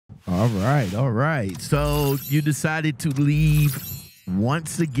All right, all right. So you decided to leave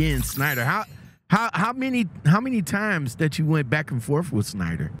once again, Schneider. How many times that you went back and forth with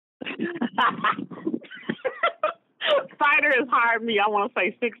Schneider? Schneider has hired me, I want to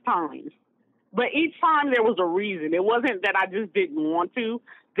say 6 times. But each time there was a reason. It wasn't that I just didn't want to.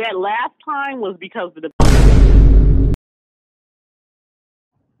 That last time was because of the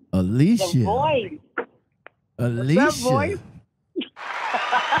Alicia. The voice. Alicia. What's up, voice?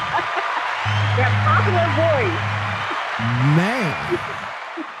 That popular Man. voice.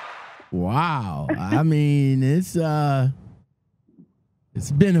 Wow. I mean, it's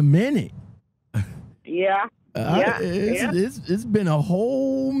been a minute. Yeah. It's been a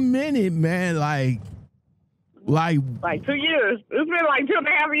whole minute, man. Like 2 years. It's been like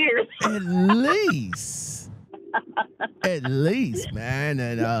 2.5 years. At least, man.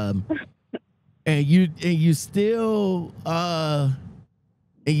 And you still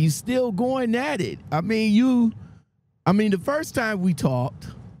going at it. I mean, the first time we talked,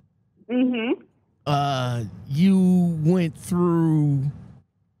 you went through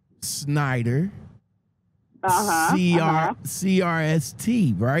Schneider. CRST,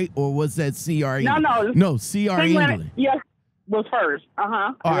 right? Or was that CR England? No, CR England. Yes, was first.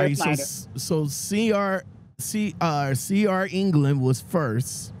 All right, so CR England was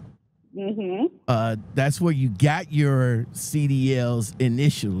first. That's where you got your CDLs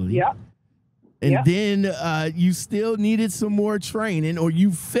initially. Yep. And then you still needed some more training, or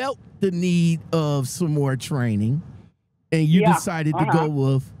you felt the need of some more training, and you decided to go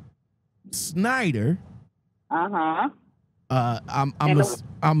with Schneider. I'm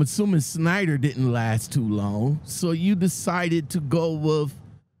assuming Schneider didn't last too long, so you decided to go with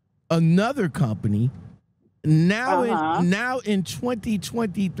another company. Now in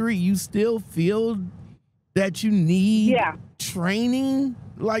 2023, you still feel that you need training?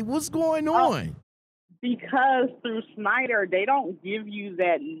 Like, what's going on? Because through Schneider, they don't give you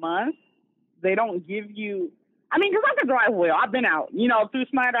that month. They don't give you. I mean, because I can drive well. I've been out. Through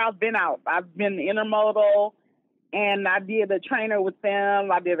Schneider, I've been out. I've been intermodal. And I did a trainer with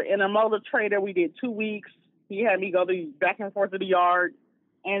them. I did an intermodal trader. We did 2 weeks. He had me go back and forth to the yard.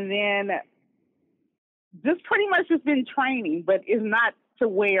 And then just pretty much just been training, but it's not to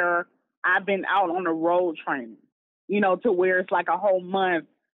where I've been out on the road training, to where it's like a whole month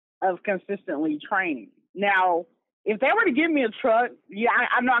of consistently training. Now, if they were to give me a truck,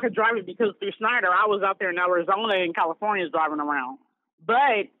 I know I could drive it, because through Schneider, I was out there in Arizona and California driving around.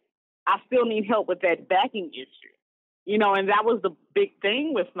 But I still need help with that backing issue. And that was the big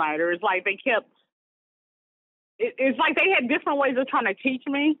thing with Schneider. It's like it's like they had different ways of trying to teach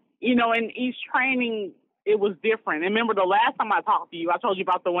me, and each training, it was different. And remember the last time I talked to you, I told you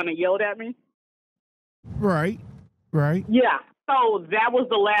about the one that yelled at me? Right. Yeah. So that was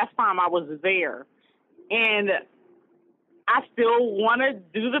the last time I was there. And I still want to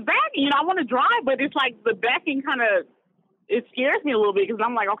do the backing. I want to drive, but it's like the backing kind of, it scares me a little bit, because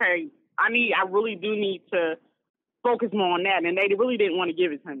I'm like, okay, I really do need to focus more on that. And they really didn't want to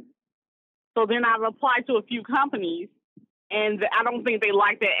give it to me. So then I've applied to a few companies, and I don't think they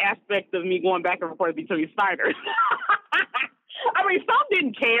like that aspect of me going back and forth between Schneider. I mean, some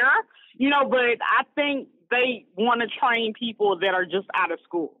didn't care, but I think they want to train people that are just out of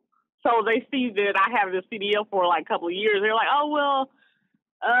school. So they see that I have this CDL for like a couple of years. They're like, oh, well,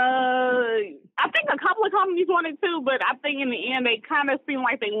 I think a couple of companies wanted to, but I think in the end, they kind of seem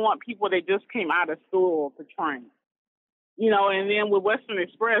like they want people that just came out of school to train. And then with Western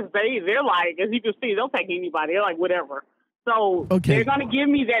Express, they're like, as you can see, they'll take anybody. They're like, whatever. So they're going to give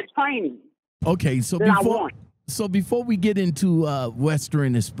me that training. Okay, so before we get into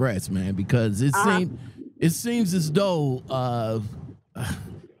Western Express, man, because it seems as though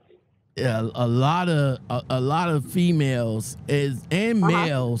a lot of females and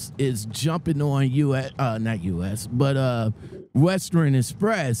males is jumping on Western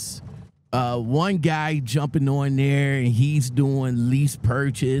Express. One guy jumping on there, and he's doing lease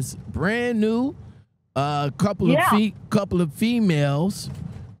purchase, brand new. Couple of females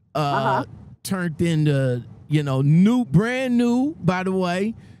turned into brand new, by the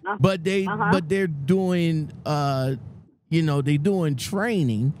way, but they're doing they doing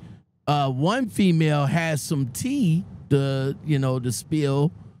training. One female has some tea to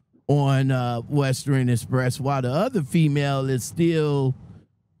spill on Western Express, while the other female is still,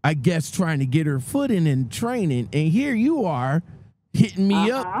 I guess, trying to get her foot in training. And here you are hitting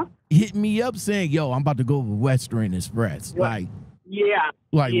me up saying, yo, I'm about to go with Western Express. What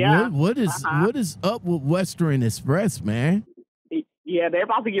is up with Western Express, man? Yeah, they're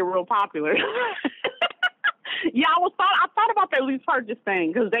about to get real popular. Yeah, I thought about that lease purchase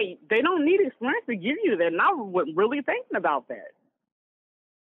thing because they don't need experience to give you that, and I was really thinking about that.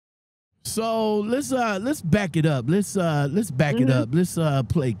 So let's back it up. Let's back it up. Let's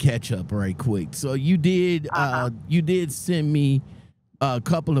play catch up right quick. So you did send me a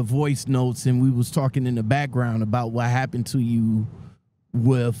couple of voice notes, and we was talking in the background about what happened to you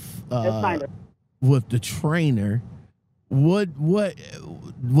with the trainer. What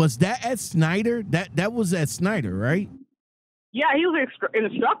was that at Schneider? That was at Schneider, right? Yeah, he was an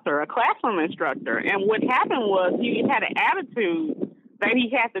instructor, a classroom instructor, and what happened was he had an attitude that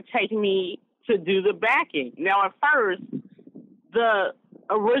he had to take me to do the backing. Now, at first, the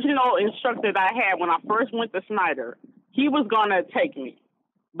original instructor that I had when I first went to Schneider, he was going to take me.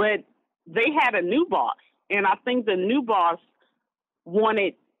 But they had a new boss, and I think the new boss what they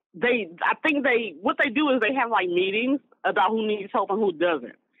do is they have, like, meetings about who needs help and who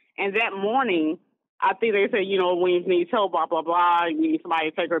doesn't. And that morning, I think they said, Williams needs help, blah, blah, blah. You need somebody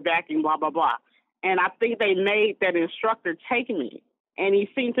to take her backing, blah, blah, blah. And I think they made that instructor take me. And he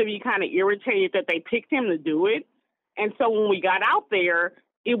seemed to be kind of irritated that they picked him to do it. And so when we got out there,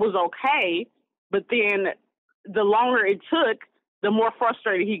 it was okay. But then the longer it took, the more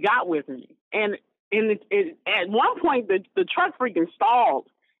frustrated he got with me. And at one point, the truck freaking stalled.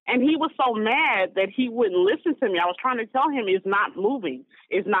 And he was so mad that he wouldn't listen to me. I was trying to tell him it's not moving.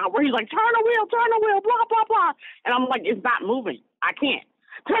 It's not where he's like, turn the wheel, blah, blah, blah. And I'm like, it's not moving. I can't.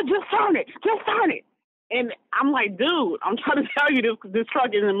 Just turn it. And I'm like, dude, I'm trying to tell you this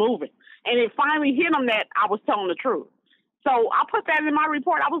truck isn't moving. And it finally hit him that I was telling the truth. So I put that in my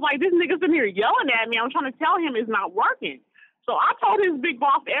report. I was like, this nigga's in here yelling at me. I'm trying to tell him it's not working. So I told his big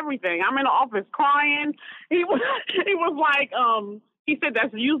boss everything. I'm in the office crying. He was like, he said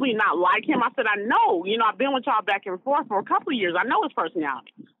that's usually not like him. I said, I know. I've been with y'all back and forth for a couple of years. I know his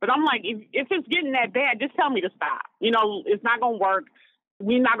personality. But I'm like, if it's getting that bad, just tell me to stop. It's not going to work.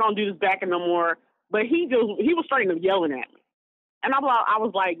 We're not going to do this back no more. But he was straight up yelling at me. And I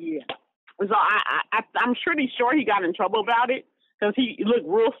was like, yeah. So I'm pretty sure he got in trouble about it because he looked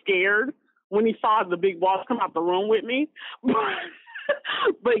real scared when he saw the big boss come out the room with me.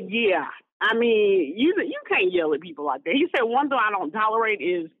 But yeah, I mean, you can't yell at people like that. He said one thing I don't tolerate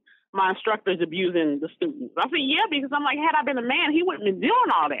is my instructors abusing the students. I said, yeah, because I'm like, had I been a man, he wouldn't have been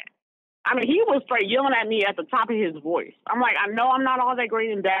doing all that. I mean, he was straight yelling at me at the top of his voice. I'm like, I know I'm not all that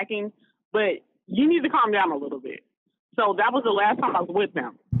great in backing, but you need to calm down a little bit. So that was the last time I was with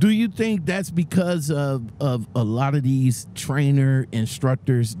them. Do you think that's because of a lot of these trainer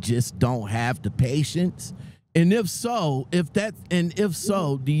instructors just don't have the patience? And if so,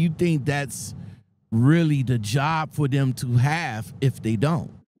 do you think that's really the job for them to have if they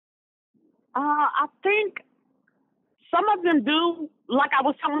don't? I think some of them do. Like I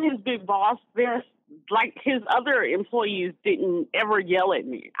was telling his big boss, there's like his other employees didn't ever yell at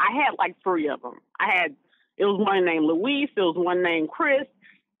me. I had like 3 of them. It was one named Luis, there was one named Chris,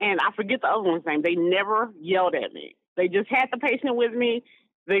 and I forget the other one's name. They never yelled at me. They just had the patient with me.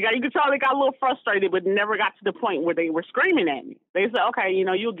 You could tell they got a little frustrated, but never got to the point where they were screaming at me. They said, okay,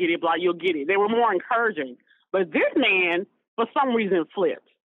 you'll get it, blah, you'll get it. They were more encouraging. But this man, for some reason, flipped.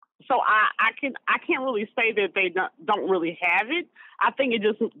 So I can't really say that they don't really have it. I think it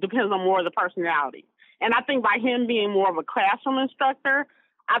just depends on more of the personality. And I think by him being more of a classroom instructor,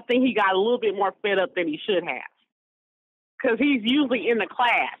 I think he got a little bit more fed up than he should have. Because he's usually in the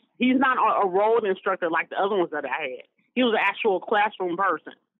class. He's not a road instructor like the other ones that I had. He was an actual classroom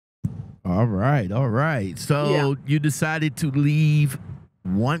person. All right. So You decided to leave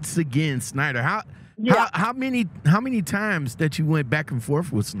once again, Schneider. How many times that you went back and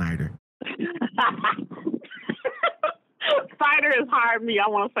forth with Schneider? Schneider has hired me, I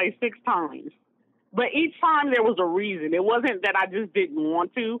want to say 6 times. But each time there was a reason. It wasn't that I just didn't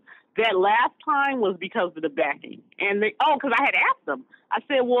want to. That last time was because of the backing. And because I had asked them. I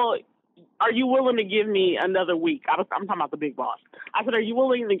said, well, are you willing to give me another week? I'm talking about the big boss. I said, are you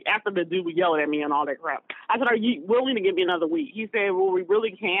willing to, after the dude yelled at me and all that crap, I said, are you willing to give me another week? He said, well, we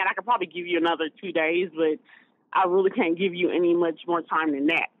really can't. I could probably give you another 2 days, but I really can't give you any much more time than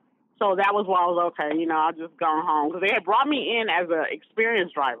that. So that was why I was okay. I'll just go home. Because they had brought me in as an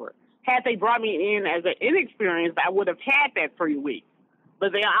experienced driver. Had they brought me in as an inexperienced, I would have had that 3 weeks.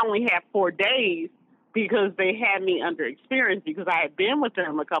 But they only had 4 days because they had me under experience because I had been with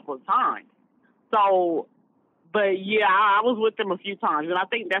them a couple of times. So, but yeah, I was with them a few times. And I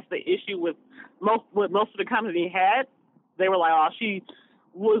think that's the issue with most of the company had. They were like, oh, she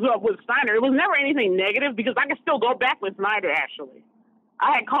was up with Schneider. It was never anything negative because I could still go back with Schneider, actually.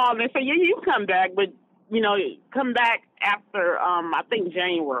 I had called and they said, yeah, you can come back, but come back after, I think,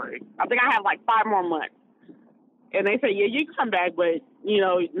 January. I think I have like 5 more months. And they say, yeah, you can come back, but,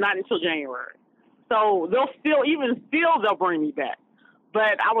 not until January. So they'll bring me back.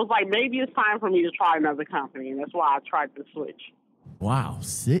 But I was like, maybe it's time for me to try another company, and that's why I tried to switch. Wow,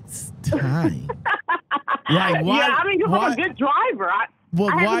 6 times. Like, why? Yeah, I mean, because I'm a good driver. I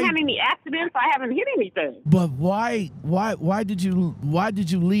haven't had any accidents. I haven't hit anything. But why did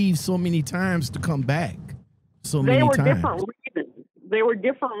you leave so many times to come back? They were different reasons. They were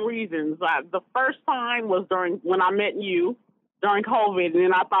different reasons. The first time was when I met you during COVID, and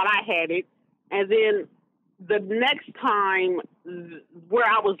then I thought I had it. And then the next time where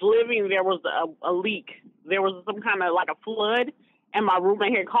I was living, there was a leak. There was some kind of like a flood, and my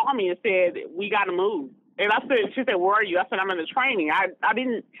roommate had called me and said, we got to move. And she said, where are you? I said, I'm in the training.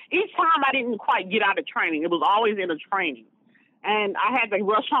 Each time I didn't quite get out of training. It was always in a training. And I had to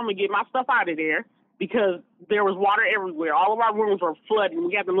rush home and get my stuff out of there because there was water everywhere. All of our rooms were flooding.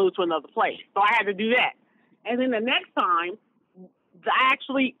 We had to move to another place. So I had to do that. And then the next time,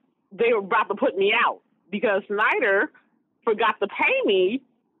 they were about to put me out because Schneider forgot to pay me.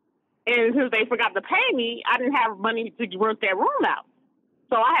 And since they forgot to pay me, I didn't have money to rent that room out.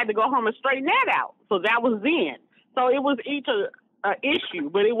 So I had to go home and straighten that out. So that was then. So it was each an issue,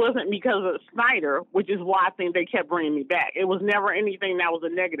 but it wasn't because of Schneider, which is why I think they kept bringing me back. It was never anything that was a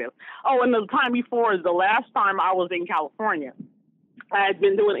negative. Oh, and the time before is the last time I was in California. I had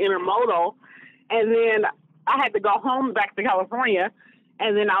been doing intermodal, and then I had to go home back to California.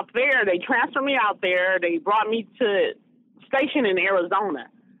 And then out there, they transferred me out there. They brought me to station in Arizona.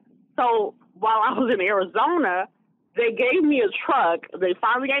 So while I was in Arizona, they gave me a truck. They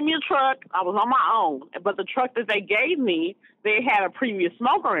finally gave me a truck. I was on my own. But the truck that they gave me, they had a previous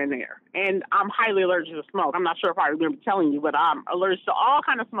smoker in there. And I'm highly allergic to smoke. I'm not sure if I remember telling you, but I'm allergic to all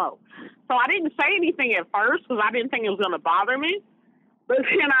kind of smoke. So I didn't say anything at first because I didn't think it was going to bother me. But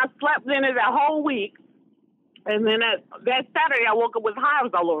then I slept in it that whole week. And then that Saturday, I woke up with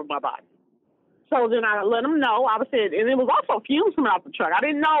hives all over my body. So then I let them know. I said, and it was also fumes coming out the truck. I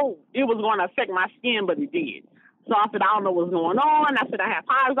didn't know it was going to affect my skin, but it did. So I said, I don't know what's going on. I said, I have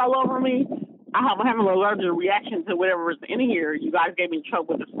hives all over me. I'm having an allergic reaction to whatever is in here. You guys gave me a truck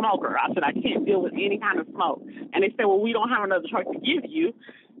with a smoker. I said, I can't deal with any kind of smoke. And they said, well, we don't have another truck to give you.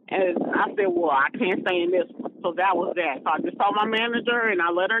 And I said, well, I can't stay in this one. So that was that. So I just told my manager, and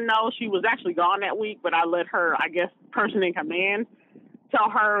I let her know. She was actually gone that week, but I let her, I guess, person in command tell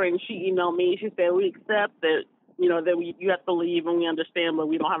her, and she emailed me. She said, we accept that, you have to leave, and we understand, but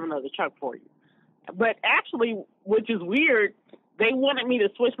we don't have another truck for you. But actually, which is weird, they wanted me to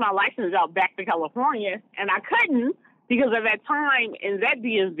switch my license out back to California, and I couldn't because at that time in that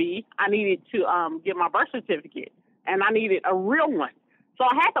DMV, I needed to get my birth certificate, and I needed a real one. So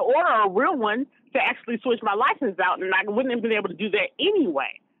I had to order a real one to actually switch my license out, and I wouldn't have been able to do that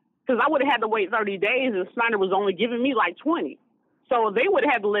anyway because I would have had to wait 30 days, and Schneider was only giving me like 20. So they would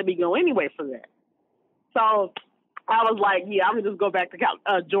have had to let me go anyway for that. So I was like, yeah, I'm going to just go back to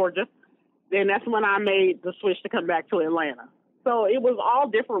Georgia. Then that's when I made the switch to come back to Atlanta. So it was all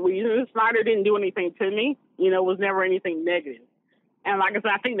different reasons. Schneider didn't do anything to me. It was never anything negative. And like I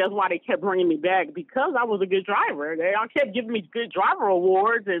said, I think that's why they kept bringing me back, because I was a good driver. They all kept giving me good driver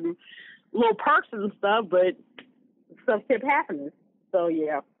awards and little perks and stuff, but stuff kept happening. So,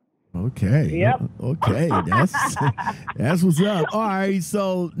 yeah. Okay. Yep. Okay. That's what's up. All right.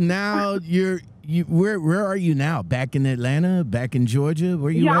 So now where are you now? Back in Atlanta? Back in Georgia?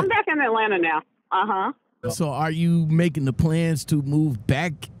 Where you at? I'm back in Atlanta now. Uh-huh. So are you making the plans to move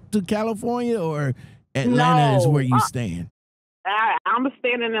back to California, or Atlanta is where you stand? I'm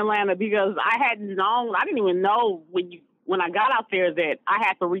staying in Atlanta because I didn't even know when I got out there that I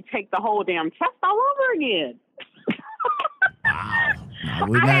had to retake the whole damn test all over again. Wow.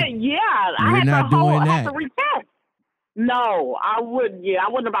 No, I had to retest. No, I wouldn't. Yeah, I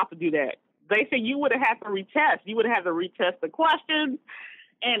wasn't about to do that. They said you would have had to retest. You would have had to retest the questions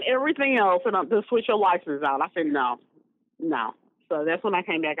and everything else and to switch your license out. I said no. So that's when I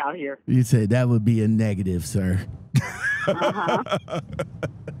came back out here. You said that would be a negative, sir. Uh-huh.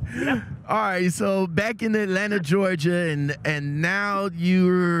 Yep. All right, so back in Atlanta, Georgia, and now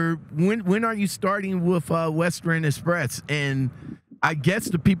when are you starting with Western Express? And I guess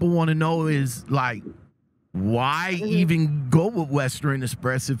the people want to know is like, why even go with Western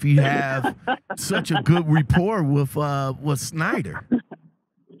Express if you have such a good rapport with Schneider?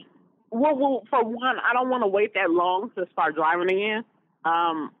 Well, for one, I don't want to wait that long to start driving again.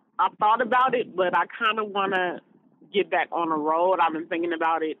 I've thought about it, but I kind of want to get back on the road. I've been thinking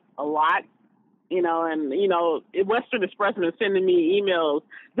about it a lot, and Western Express been sending me emails.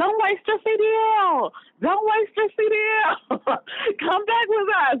 Don't waste your CDL. Don't waste your CDL. Come back with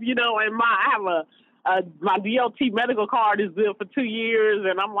us. And I have My DOT medical card is good for 2 years.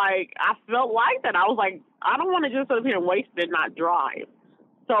 And I'm like, I felt like that. I was like, I don't want to just sit up here and waste it and not drive.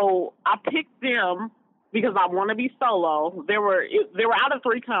 So I picked them because I want to be solo. They were out of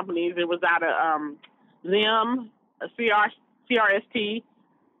 3 companies. It was out of them, CRST,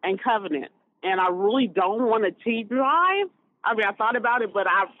 and Covenant. And I really don't want to T-drive. I mean, I thought about it, but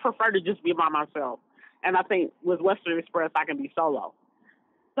I prefer to just be by myself. And I think with Western Express, I can be solo.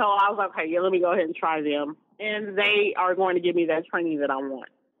 So I was like, okay, yeah, let me go ahead and try them. And they are going to give me that training that I want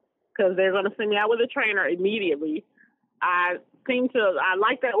because they're going to send me out with a trainer immediately. I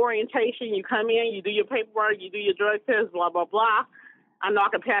like that orientation. You come in, you do your paperwork, you do your drug test, blah, blah, blah. I know I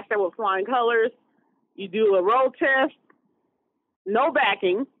can pass that with flying colors. You do a road test, no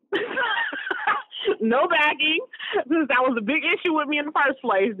backing. No backing, since that was a big issue with me in the first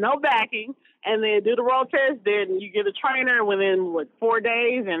place. No backing. And then do the road test, then you get a trainer within, 4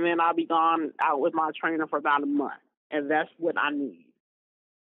 days, and then I'll be gone out with my trainer for about a month. And that's what I need.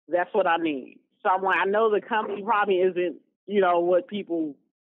 That's what I need. So I'm like, I know the company probably isn't, what people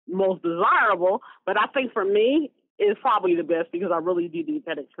most desirable, but I think for me, it's probably the best because I really do need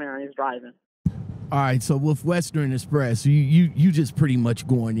that experience driving. All right, so with Western Express, you just pretty much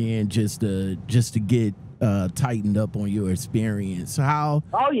going in just to get tightened up on your experience. How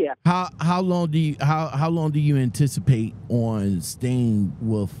long do you anticipate on staying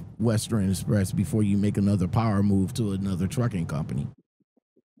with Western Express before you make another power move to another trucking company?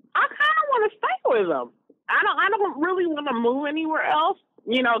 I kind of want to stay with them. I don't really want to move anywhere else.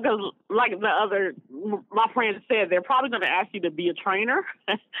 Because like my friend said, they're probably going to ask you to be a trainer,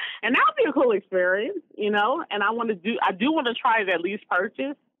 and that would be a cool experience, And I do want to try that lease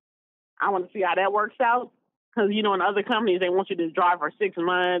purchase. I want to see how that works out, because in other companies they want you to drive for 6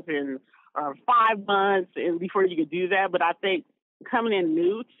 months or 5 months, and before you could do that. But I think coming in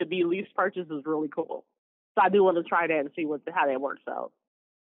new to be lease purchase is really cool. So I do want to try that and see how that works out.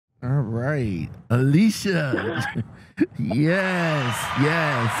 All right, Alicia. Yes.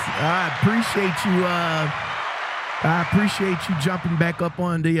 I appreciate you jumping back up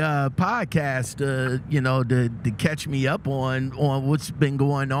on the podcast, to catch me up on what's been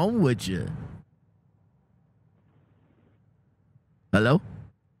going on with you. Hello?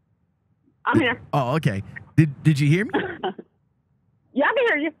 I'm here. Oh, okay. Did you hear me? Yeah, I can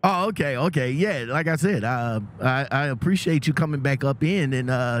hear you. Oh, okay. Yeah, like I said, I appreciate you coming back up in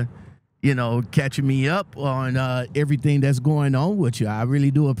and catching me up on everything that's going on with you. I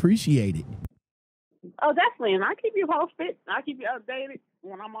really do appreciate it. Oh, definitely. And I keep you posted. I keep you updated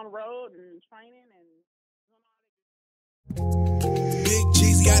when I'm on the road and training and Big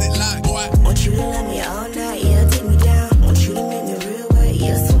G's got it locked, boy. Want you to love me all night, yeah, take me down. Want you to make me real wet,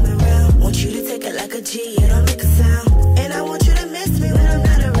 yeah, swim around. Want you to take it like a G, yeah, don't make a sound. And I want you to miss me when I'm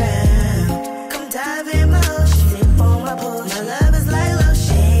not around. Come dive in my ocean, sip on my potion. My love is like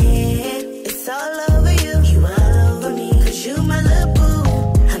lotion. It's all over you, you all over me. Cause you my little boo.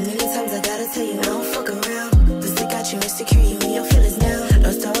 How many times I gotta tell you don't fuck around? Cause they got you insecure.